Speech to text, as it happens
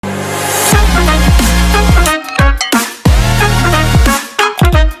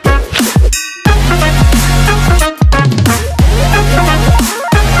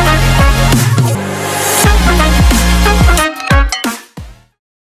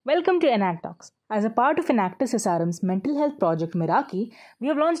Welcome to Enactalks. As a part of Enactus SRM's mental health project Miraki, we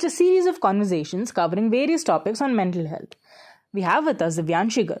have launched a series of conversations covering various topics on mental health. We have with us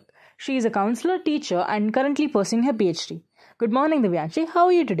Divyanshi Garg. She is a counselor, teacher, and currently pursuing her PhD. Good morning, Divyanshi. How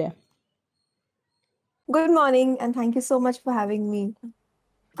are you today? Good morning, and thank you so much for having me.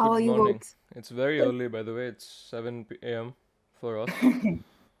 How Good are you morning. both? It's very Good. early, by the way. It's 7 a.m. for us, where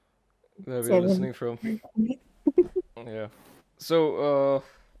we are Seven. listening from. Yeah. So,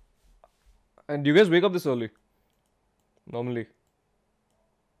 and do you guys wake up this early? Normally.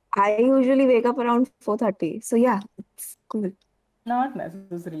 I usually wake up around 4:30. So yeah, it's cool. Not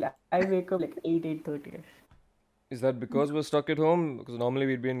necessarily. I wake up like 8, 8:30ish. Is that because we're stuck at home? Because normally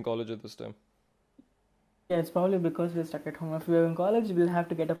we'd be in college at this time. Yeah, it's probably because we're stuck at home. If we were in college, we'll have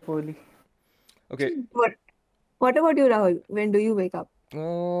to get up early. Okay. What What about you, Rahul? When do you wake up?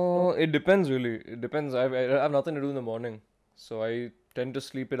 It depends really. It depends. I have nothing to do in the morning, so I tend to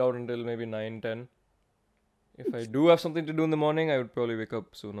sleep it out until maybe 9, 10. If I do have something to do in the morning, I would probably wake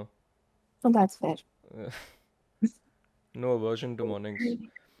up sooner. Oh, that's fair. Uh, no aversion to mornings.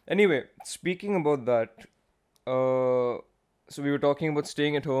 Anyway, speaking about that, so we were talking about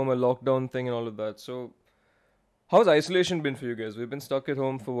staying at home, a lockdown thing, and all of that. So, how's isolation been for you guys? We've been stuck at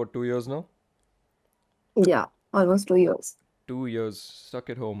home for what, 2 years now? Yeah, almost 2 years. 2 years stuck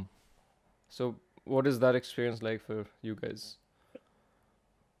at home. So, what is that experience like for you guys?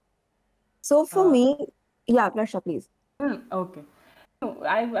 So for Uh, me, yeah, Prasha, please. okay. No,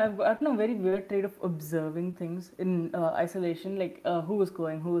 I've gotten a very weird trait of observing things in isolation, like who is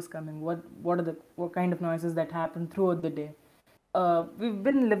going, who is coming, what kind of noises that happen throughout the day. We've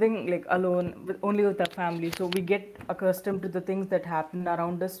been living like alone only with our family, so we get accustomed to the things that happen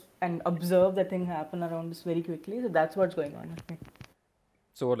around us and observe the thing happen around us very quickly. So that's what's going on with me.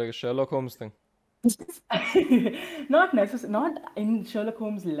 So, what, like a Sherlock Holmes thing? Not in Sherlock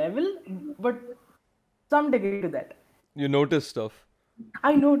Holmes level, but some degree to that. You notice stuff.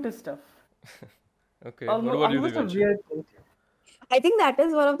 I notice stuff. Okay. What Almost, about you, almost a Divyanshi? weird trait. I think that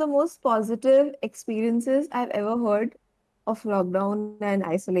is one of the most positive experiences I've ever heard of lockdown and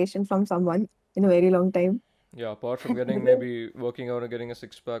isolation from someone in a very long time. Yeah, apart from getting Because maybe working out or getting a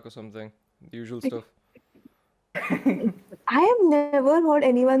six pack or something, the usual stuff. I have never heard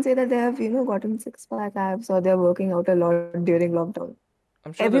anyone say that they have, gotten six-pack abs or they're working out a lot during lockdown.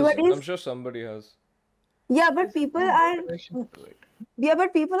 I'm Everybody's, sure somebody has. yeah, but There's people some are, motivation to it. yeah,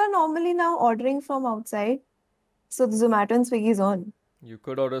 but people are normally now ordering from outside. So the Zomato and Swiggy is on. You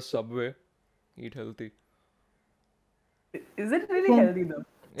could order Subway, eat healthy. Is it really Yeah. healthy though?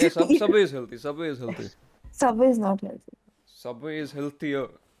 Yeah, Subway is healthy. Subway is healthy. Subway is not healthy. Subway is healthier.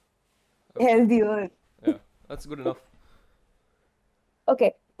 Okay. Healthier. Yeah, that's good enough.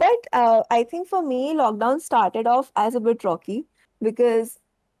 Okay. But I think for me, lockdown started off as a bit rocky because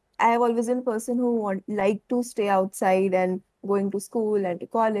I have always been a person who like to stay outside and going to school and to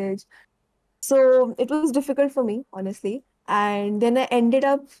college. So it was difficult for me, honestly. And then I ended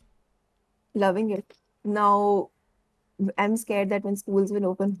up loving it. Now I'm scared that when schools will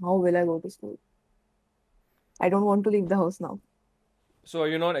open, how will I go to school? I don't want to leave the house now. So, are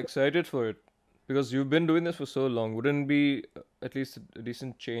you not excited for it? Because you've been doing this for so long. Wouldn't it be at least a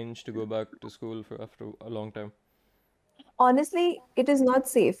decent change to go back to school for after a long time? Honestly, it is not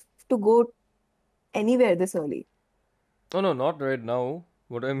safe to go anywhere this early. Oh no, not right now.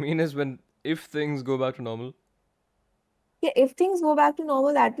 What I mean is when if things go back to normal. Yeah, if things go back to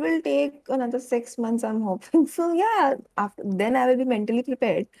normal, that will take another 6 months, I'm hoping. So yeah, after then I will be mentally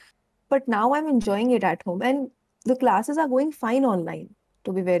prepared. But now I'm enjoying it at home, and the classes are going fine online,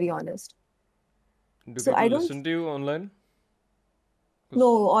 to be very honest. Do So people I don't listen to you online? Because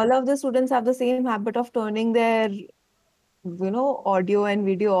know, all of the students have the same habit of turning their, audio and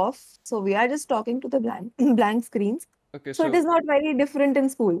video off. So we are just talking to the blank blank screens. okay, So it is so not very different in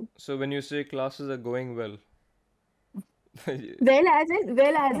school. so when you say classes are going well, Well as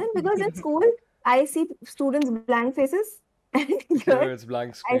in, because in school I see students' blank faces, and here here it's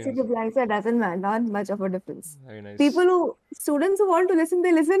blank I see the screens. blank, so it doesn't matter, not much of a difference. Very People nice. who Students who want to listen,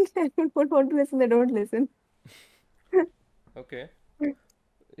 they listen. And who don't want to listen, they don't listen. Okay.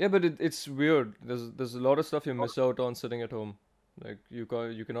 Yeah, but it's weird. There's a lot of stuff you miss out on sitting at home. Like you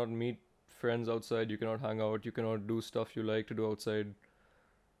cannot meet friends outside. You cannot hang out. You cannot do stuff you like to do outside.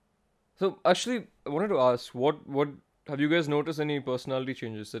 So actually, I wanted to ask, what have you guys noticed any personality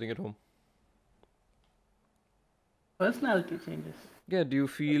changes sitting at home? Personality changes. Yeah, do you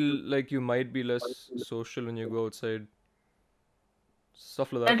feel like you might be less social when you go outside?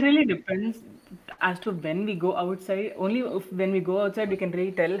 Stuff like That that. really depends as to when we go outside. Only if when we go outside we can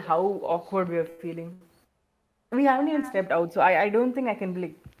really tell how awkward we are feeling. We haven't even stepped out, so I don't think I can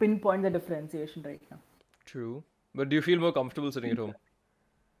like pinpoint the differentiation right now. True. But do you feel more comfortable sitting at home?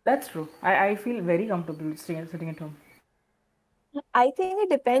 That's true. I feel very comfortable sitting at home. I think it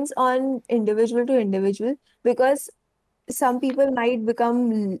depends on individual to individual because some people might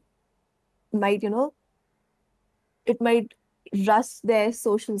might, it might rust their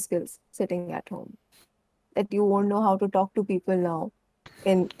social skills sitting at home. That you won't know how to talk to people now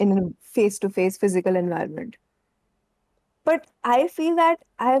in a face-to-face physical environment. But I feel that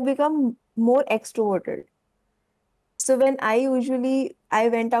I have become more extroverted. So when I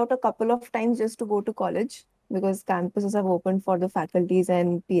went out a couple of times just to go to college because campuses have opened for the faculties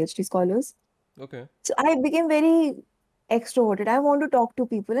and PhD scholars. Okay. So I became very extroverted. I want to talk to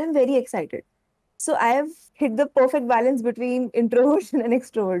people. I'm very excited. So I have hit the perfect balance between introversion and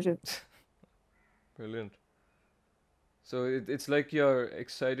extroversion. Brilliant. So it's like you're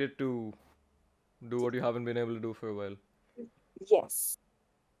excited to do what you haven't been able to do for a while. Yes.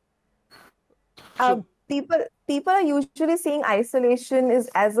 Uh, So, people are usually saying isolation is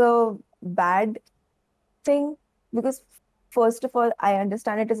as a bad thing because first of all, I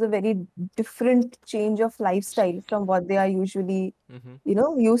understand it is a very different change of lifestyle from what they are usually,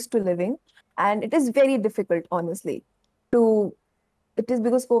 mm-hmm. used to living. And it is very difficult, honestly, to it is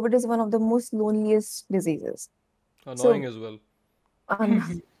because COVID is one of the most loneliest diseases. Annoying So as well.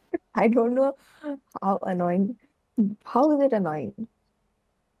 um, I don't know how annoying. How is it annoying?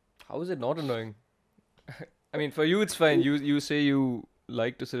 How is it not annoying? I mean, for you it's fine. You say you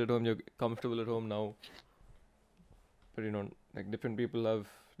like to sit at home. You're comfortable at home now. But like different people have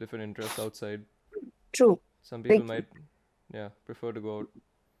different interests outside. True. Some people Like, might, yeah, prefer to go out.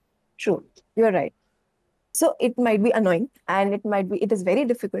 true. You're right. So it might be annoying and it is very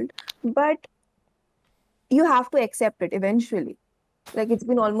difficult, but you have to accept it eventually. Like it's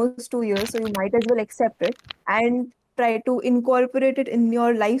been almost 2 years, so you might as well accept it and try to incorporate it in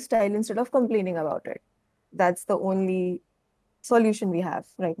your lifestyle instead of complaining about it. That's the only solution we have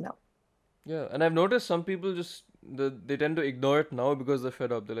right now. Yeah, and I've noticed some people just they tend to ignore it now because they're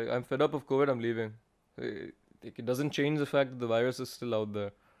fed up. They're like, I'm fed up of COVID. I'm leaving. It doesn't change the fact that the virus is still out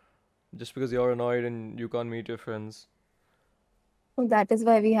there. Just because you're annoyed and you can't meet your friends. So that is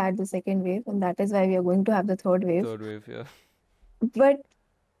why we had the second wave, and that is why we are going to have the third wave. Third wave, yeah. But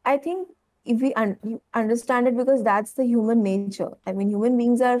I think if you understand it because that's the human nature. I mean, human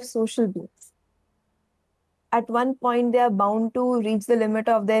beings are social beings. At one point, they are bound to reach the limit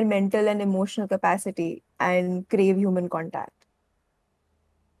of their mental and emotional capacity and crave human contact.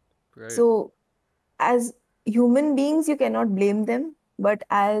 Right. So, as human beings, you cannot blame them, but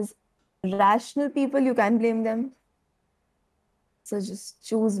as rational people, you can blame them. So, just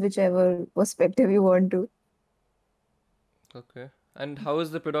choose whichever perspective you want to. Okay. And how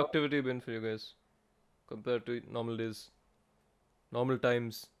has the productivity been for you guys compared to normal days, normal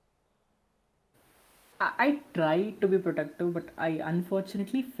times? I try to be productive, but I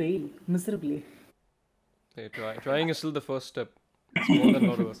unfortunately fail miserably. Hey, trying is still the first step. It's more than a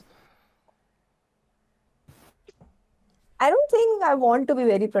lot of us. I don't think I want to be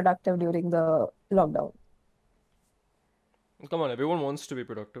very productive during the lockdown. Come on, everyone wants to be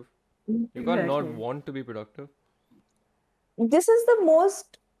productive. You can't not Exactly. want to be productive. This is the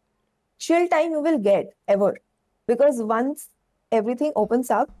most chill time you will get ever. Because once everything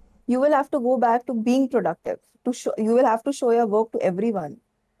opens up, you will have to go back to being productive. You will have to show your work to everyone.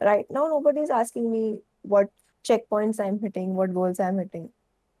 Right now, nobody is asking me what checkpoints I'm hitting, what goals I'm hitting.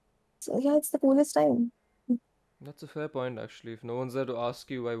 So yeah, it's the coolest time. That's a fair point, actually. If no one's there to ask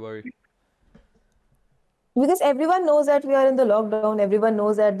you, why worry? Because everyone knows that we are in the lockdown, everyone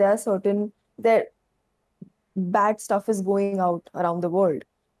knows that there are certain that bad stuff is going out around the world.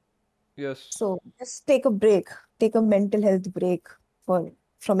 Yes. So just take a break, take a mental health break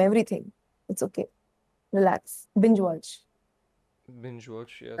from everything. It's okay. Relax, binge watch. Binge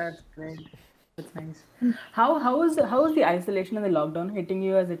watch, yes. That's great. That's nice. How is the isolation and the lockdown hitting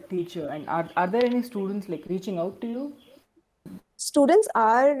you as a teacher? And are there any students like reaching out to you? Students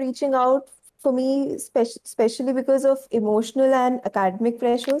are reaching out for me, especially because of emotional and academic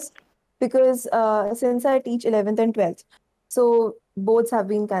pressures. Because since I teach 11th and 12th, so boards have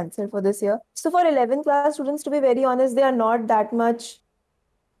been cancelled for this year. So for 11th class students, to be very honest, they are not that much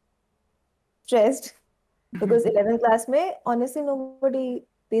stressed because 11th class में honestly nobody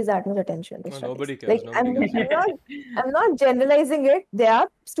pays that much attention to No, studies. nobody Like cares. Nobody cares. I'm not generalizing it. There are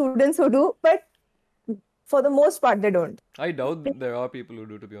students who do, but for the most part, they don't. I doubt there are people who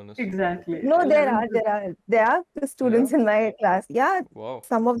do, to be honest. Exactly. No, there This are, is- there are Yeah? students in my class. Yeah, Wow.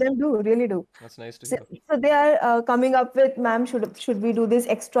 some of them do, really do. That's nice to So, hear. so they are coming up with, ma'am, should we do this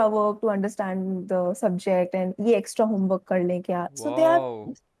extra work to understand the subject and ye extra homework kar le kya? So they are,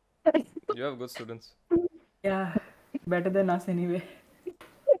 Wow. You have good students. yeah, better than us anyway.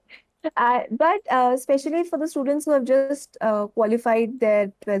 but especially for the students who have just qualified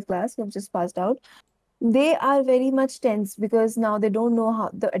their 12th class, who have just passed out, they are very much tense because now they don't know how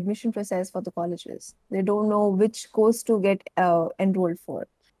the admission process for the colleges. They don't know which course to get enrolled for.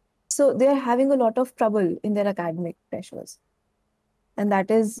 So they are having a lot of trouble in their academic pressures. And that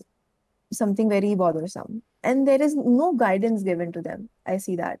is something very bothersome. And there is no guidance given to them. I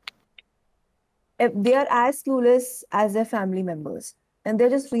see that. If they are as clueless as their family members. And they're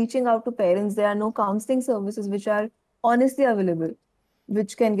just reaching out to parents. There are no counseling services which are honestly available,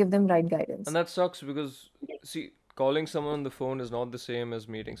 which can give them right And guidance. that sucks because, see, calling someone on the phone is not the same as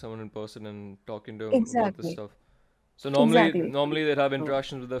meeting someone in person and talking to them about this Exactly. stuff. So Exactly. normally they'd have So,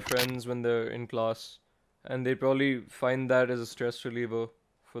 interactions with their friends when they're in class, and they probably find that as a stress reliever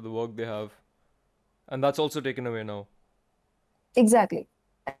for the work they have. And that's also taken away now. Exactly.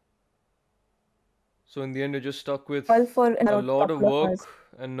 And they are all for an So in the end, you're just stuck with a couple lot of of hours. work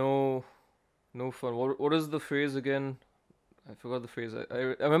and no fun. What is the phrase again? I forgot the phrase. I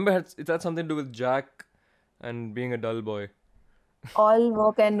remember it had something to do with Jack and being a dull boy. All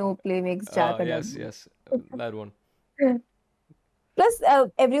work and no play makes Jack Ah, a dull yes, boy. yes, that one. Plus,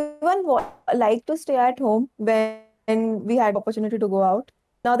 everyone liked to stay at home when we had the opportunity to go out.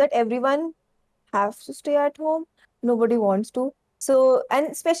 Now that everyone have to stay at home, nobody wants to. So, and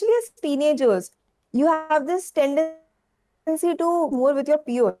especially as teenagers, you have this tendency to connect more with your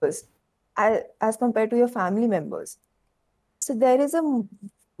peers as compared to your family members. So there is a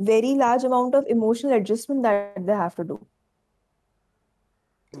very large amount of emotional adjustment that they have to do.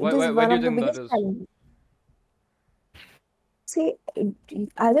 It is Why one do of you the think that biggest is? challenges. See,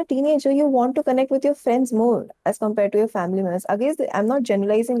 as a teenager, you want to connect with your friends more as compared to your family members. Again, I'm not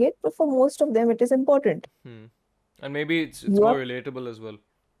generalizing it, but for most of them, it is important. Hmm. And maybe it's You more are relatable as well.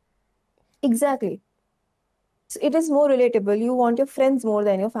 exactly. So it is more relatable. You want your friends more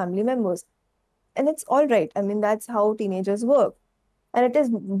than your family members. And it's all right. I mean, that's how teenagers work. And it is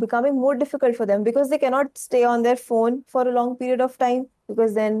becoming more difficult for them because they cannot stay on their phone for a long period of time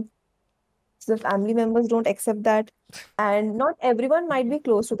because then the family members don't accept that. And not everyone might be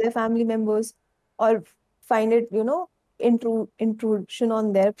close to their family members or find it, intrusion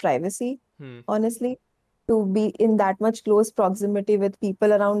on their privacy, Hmm. honestly, to be in that much close proximity with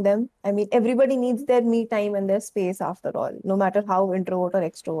people around them. I mean, everybody needs their me time and their space after all, no matter how introvert or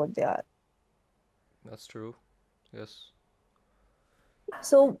extrovert they are. That's true. Yes.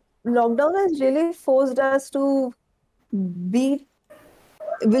 So, lockdown has really forced us to be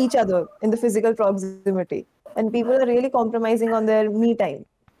with each other in the physical proximity. And people are really compromising on their me time.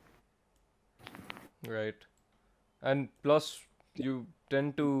 Right. And plus, you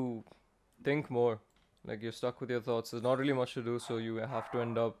tend to think more. Like you're stuck with your thoughts. There's not really much to do, so you have to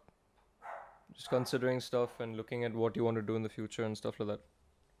end up just considering stuff and looking at what you want to do in the future and stuff like that.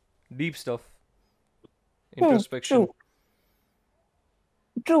 Deep stuff. Introspection. True.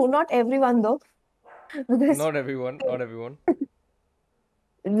 True. Not everyone though, because Not everyone. Not everyone.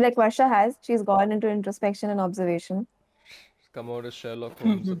 like Varsha has, she's gone into introspection and observation. Come out as Sherlock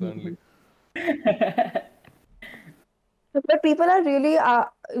Holmes, apparently. But people are really,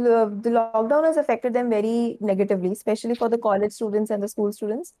 the lockdown has affected them very negatively, especially for the college students and the school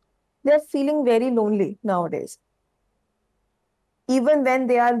students. They're feeling very lonely nowadays, even when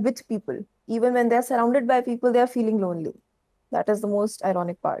they are with people, even when they're surrounded by people, they're feeling lonely. That is the most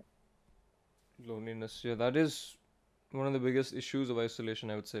ironic part. Loneliness. Yeah, that is one of the biggest issues of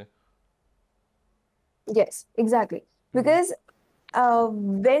isolation, I would say. Yes, exactly. Hmm. Because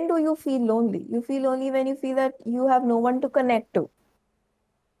when do you feel lonely? You feel lonely when you feel that you have no one to connect to.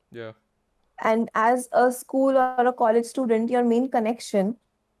 Yeah, And as a school or a college student, your main connection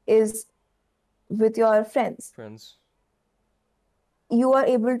is with your friends. friends. You are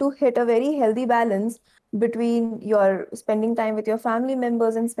able to hit a very healthy balance between your spending time with your family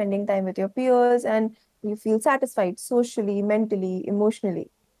members and spending time with your peers, and you feel satisfied socially, mentally,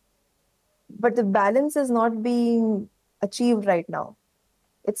 emotionally. But the balance is not being achieved right now.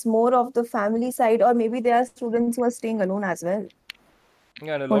 It's more of the family side, or maybe there are students who are staying alone as well,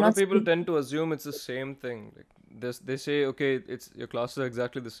 Yeah, and a who are lot not of people speaking. tend to assume it's the same thing. Like this, they say, okay, it's your classes are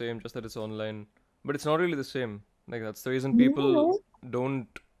exactly the same, just that it's online. But it's not really the same. Like that's the reason No, people no. don't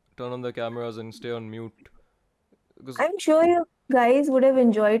turn on their cameras and stay on mute. Because I'm sure you. guys would have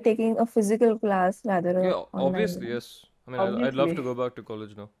enjoyed taking a physical class rather a Yeah, online obviously, one. yes. I mean, I'd love to Obviously. go back to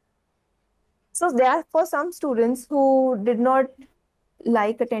college now. So there are for some students who did not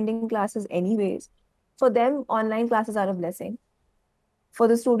like attending classes anyways. For them, online classes are a blessing. For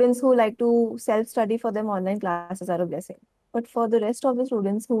the students who like to self-study, for them, online classes are a blessing. But for the rest of the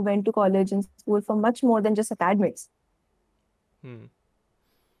students who went to college and school for much more than just academics, Hmm.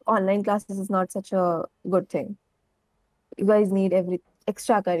 online classes is not such a good thing. You guys need every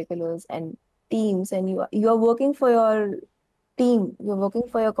extracurriculars and teams, and you are working for your team, you're working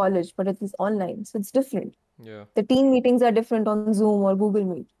for your college, but it is online, so it's different. Yeah. The team meetings are different on Zoom or Google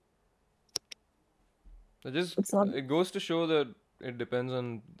Meet. It just It's not. it goes to show that it depends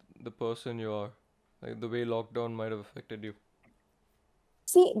on the person you are. Like the way lockdown might have affected you.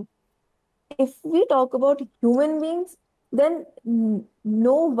 See, if we talk about human beings, then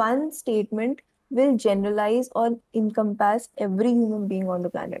no one statement will generalize or encompass every human being on the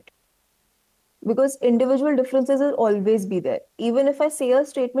planet. Because individual differences will always be there. Even if I say a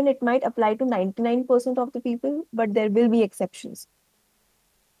statement, it might apply to 99% of the people, but there will be exceptions.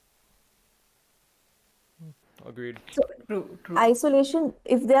 Agreed. So, True, true. isolation,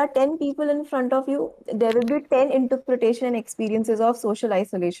 if there are 10 people in front of you, there will be 10 interpretation and experiences of social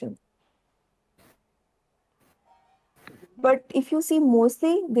isolation. But if you see,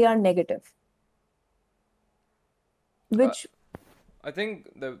 mostly they are negative, I which, I think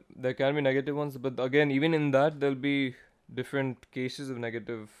there can be negative ones, but again, even in that, there'll be different cases of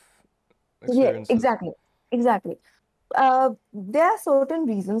negative yeah, experiences. exactly, exactly. There are certain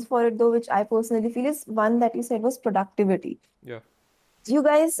reasons for it, though, which I personally feel is one that you said was productivity. Yeah. You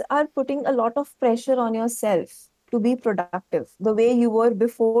guys are putting a lot of pressure on yourself to be productive the way you were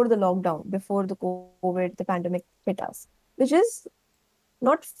before the lockdown, before the COVID, the pandemic hit us, which is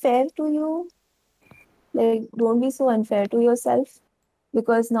not fair to you. Like, don't be so unfair to yourself,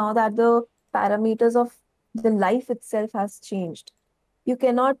 because now that the parameters of the life itself has changed, you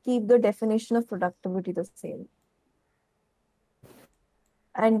cannot keep the definition of productivity the same.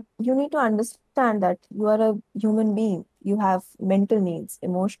 And you need to understand that you are a human being. You have mental needs,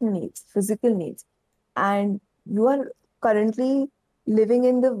 emotional needs, physical needs, and you are currently living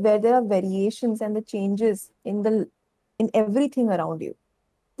in the where there are variations and the changes in everything around you.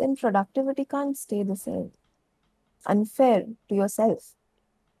 Then productivity can't stay the same. Unfair to yourself.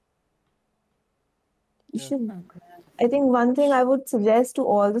 You Yeah. should. Okay. I think one thing I would suggest to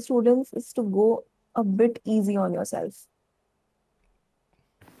all the students is to go a bit easy on yourself.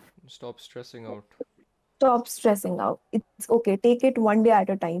 Stop stressing out. Stop stressing out. It's okay. Take it one day at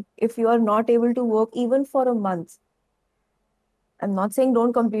a time. If you are not able to work even for a month, I'm not saying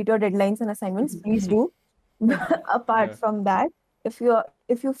don't complete your deadlines and assignments. Please do. Apart Yeah. from that, if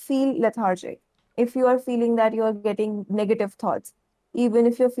you feel lethargic, if you are feeling that you are getting negative thoughts, even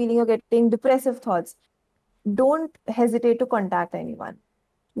if you're feeling you're getting depressive thoughts, don't hesitate to contact anyone.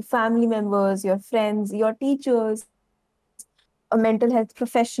 Your family members, your friends, your teachers, a mental health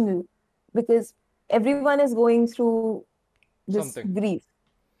professional, because everyone is going through this Something. grief.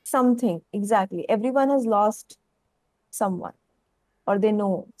 Something, exactly. Everyone has lost someone, or they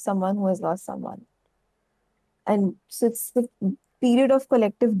know someone who has lost someone. And so it's the period of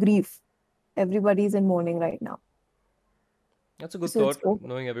collective grief. Everybody is in mourning right now. That's a good So it's thought, okay.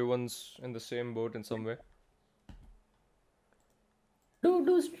 knowing everyone's in the same boat in some way.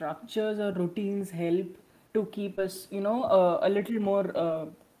 Do structures or routines help to keep us, a little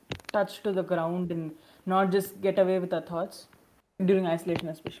more touch to the ground and not just get away with our thoughts during isolation,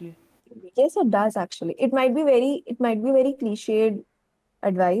 especially? Yes, it does actually. It might be very cliched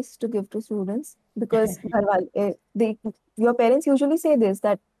advice to give to students, because your parents usually say this,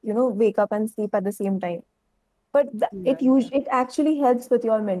 that wake up and sleep at the same time. But Yeah, yeah. it actually helps with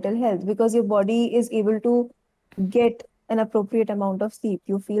your mental health, because your body is able to get an appropriate amount of sleep.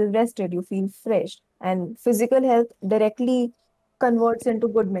 You feel rested, you feel fresh, and physical health directly converts into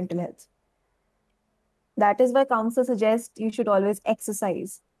good mental health. That is why counselors suggest you should always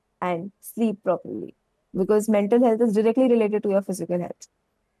exercise and sleep properly, because mental health is directly related to your physical health.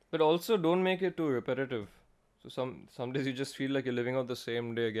 But also, don't make it too repetitive. So some days you just feel like you're living out the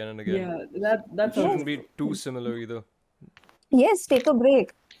same day again and again. Yeah, So it that's Yes, also shouldn't be true. too similar either. yes, take a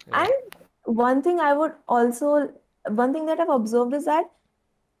break. Yeah. And one thing I would also, one thing that I've observed is that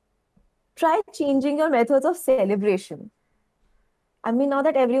try changing your methods of celebration. I mean, now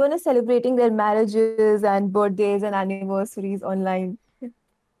that everyone is celebrating their marriages and birthdays and anniversaries online,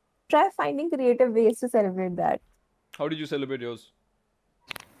 try finding creative ways to celebrate that. How did you celebrate yours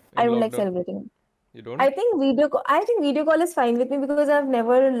I in don't like lockdown? celebrating. You don't? I think video call is fine with me, because I've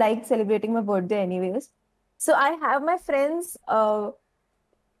never liked celebrating my birthday anyways. So I have my friends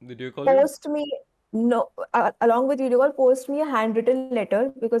Did you call you? post me, no, along with video call, post me a handwritten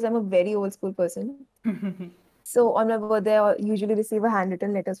letter because I'm a very old school person. So on my birthday, I usually receive a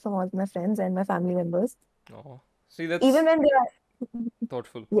handwritten letters from all my friends and my family members. Oh, see, Even that's when they are,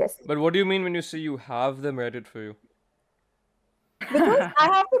 thoughtful. yes, But what do you mean when you say you have them write it for you? because I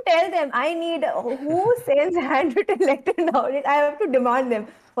have to tell them I need who sends handwritten letter nowadays. I have to demand them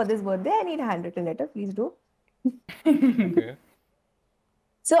for this birthday. I need a handwritten letter. Please do. Okay.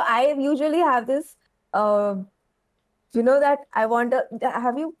 So I usually have this. Uh, that I want to.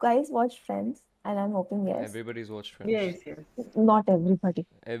 Have you guys watched Friends? And I'm hoping yes. Everybody's watched Friends. Yes, yes. Not everybody.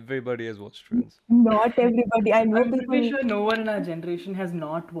 Everybody has watched Friends. Not everybody. I know I'm pretty people sure no one in our generation has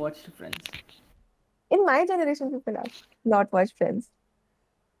not watched Friends. in my generation. People have not watched Friends.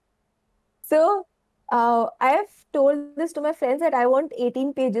 So I have told this to my friends that I want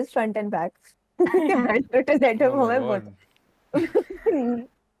 18 pages front and back. Handwritten letter Oh for my my god. birthday.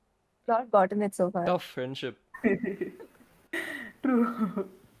 Not gotten it so far. Tough friendship. True.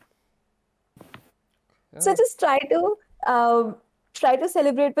 So Yeah. just um, try to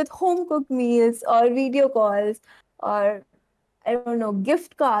celebrate with home cooked meals or video calls or I don't know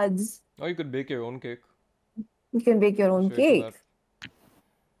gift cards. Or you could bake your own cake. You can bake your own Straight to cake.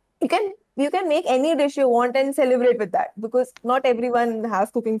 that. You can make any dish you want and celebrate with that because not everyone has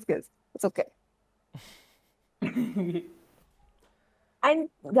cooking skills. It's okay. And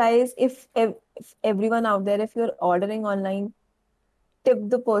guys, if everyone out there, if you're ordering online, tip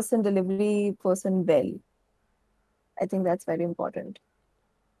the person, delivery person well. I think that's very important.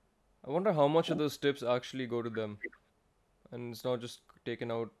 I wonder how much of those tips actually go to them. And it's not just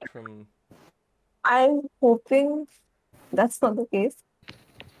taken out from. I'm hoping that's not the case.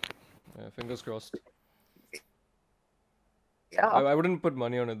 Fingers crossed. Yeah, I wouldn't put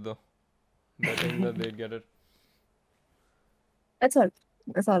money on it though. Betting that they'd get it. that's all.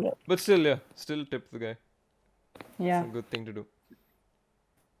 That's all right. But still, yeah. Still tip the guy. It's Yeah. a good thing to do.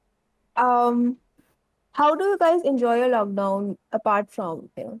 Um, how do you guys enjoy your lockdown apart from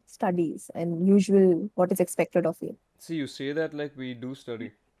studies and usual what is expected of you? See, you say that like we do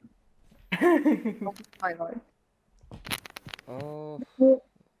study. Oh my God. Uh,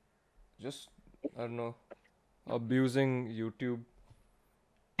 just, I don't know, abusing YouTube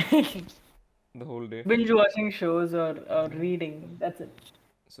the whole day. Binge watching shows or reading. That's it.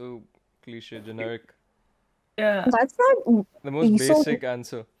 So cliche, generic. Yeah. That's not The most so. basic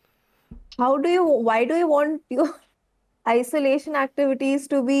answer. Why do you want your isolation activities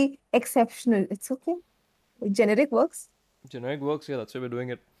to be exceptional? It's okay. Generic works. Generic works, yeah, that's why we're doing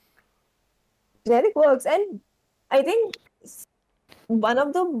it. Generic works. And I think one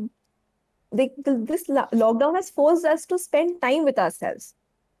of this lockdown has forced us to spend time with ourselves.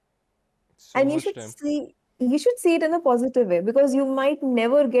 So And much time. you should see it in a positive way because you might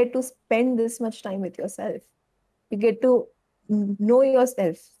never get to spend this much time with yourself. You get to know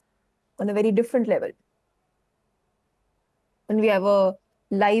yourself on a very different level. And we have a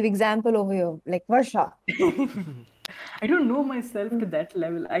live example over here, like Varsha. I don't know myself to that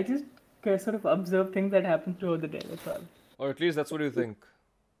level. I just sort of observe things that happen throughout the day. That's all. Or at least that's what you think.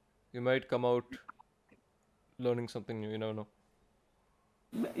 You might come out learning something new, you never know.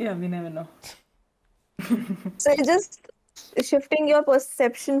 But yeah, we never know. So it's just shifting your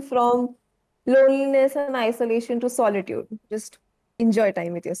perception from loneliness and isolation to solitude. Just enjoy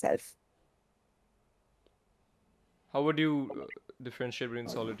time with yourself. How would you differentiate between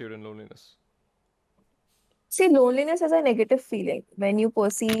solitude and loneliness? See, loneliness is a negative feeling when you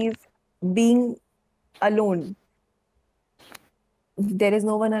perceive being alone. There is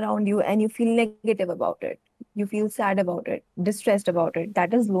no one around you and you feel negative about it. You feel sad about it, distressed about it.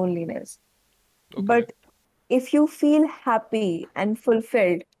 That is loneliness. Okay. But if you feel happy and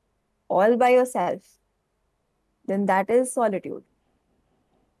fulfilled all by yourself, then that is solitude.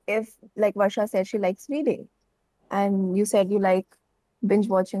 If, like Varsha said, she likes reading, and you said you like binge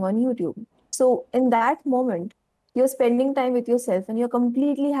watching on YouTube. So, in that moment, you're spending time with yourself and you're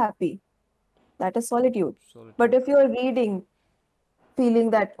completely happy. That is solitude. But Solitude. if you're reading,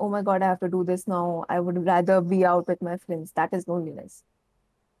 feeling that, oh my God, I have to do this now, I would rather be out with my friends, that is loneliness.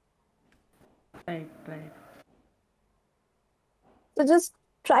 Right, right. So, just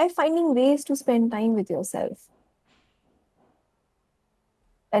try finding ways to spend time with yourself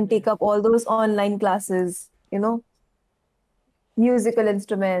and Yeah. take up all those online classes, musical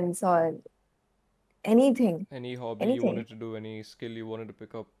instruments or anything, Any hobby you anything. wanted to do, any skill you wanted to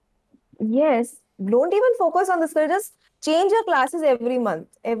pick up. Yes, don't even focus on the skill. Just change your classes every month.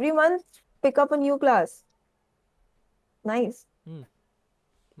 Every month, pick up a new class. Nice.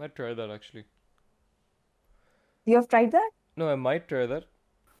 Might try that actually. You have tried that? No, I might try that.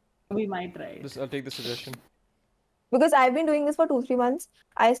 We might try it. I'll take the suggestion. Because I've been doing this for 2, 3 months.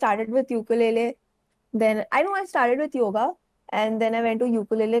 I started with ukulele. Then I know I started with yoga, and then I went to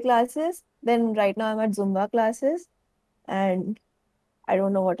ukulele classes. Then right now I'm at Zumba classes, and I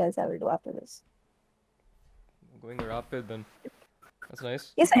don't know what else I will do after this. Going rapid then. That's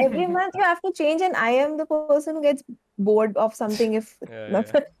nice. Yes, every month you have to change, and I am the person who gets bored of something if Yeah,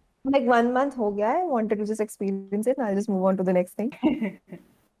 yeah. like 1 month ho gaya, I wanted to just experience it, and I'll just move on to the next thing.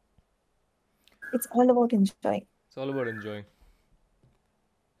 It's all about enjoying. It's all about enjoying.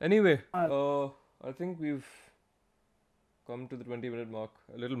 Anyway, Uh, I think we've come to the 20-minute mark.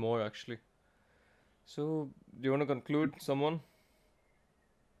 A little more, actually. So, do you want to conclude, someone?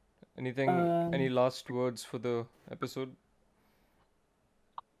 Anything, any last words for the episode?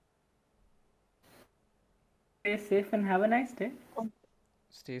 Stay safe and have a nice day.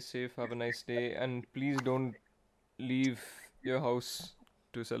 Stay safe, have a nice day, and please don't leave your house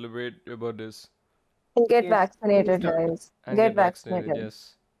to celebrate your birthdays. And get Yes, please vaccinated, don't. guys. And Get get vaccinated, vaccinated.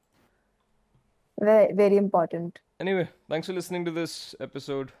 yes. Very, very important. Anyway, thanks for listening to this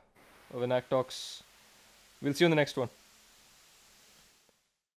episode of Enactalks. We'll see you on the next one.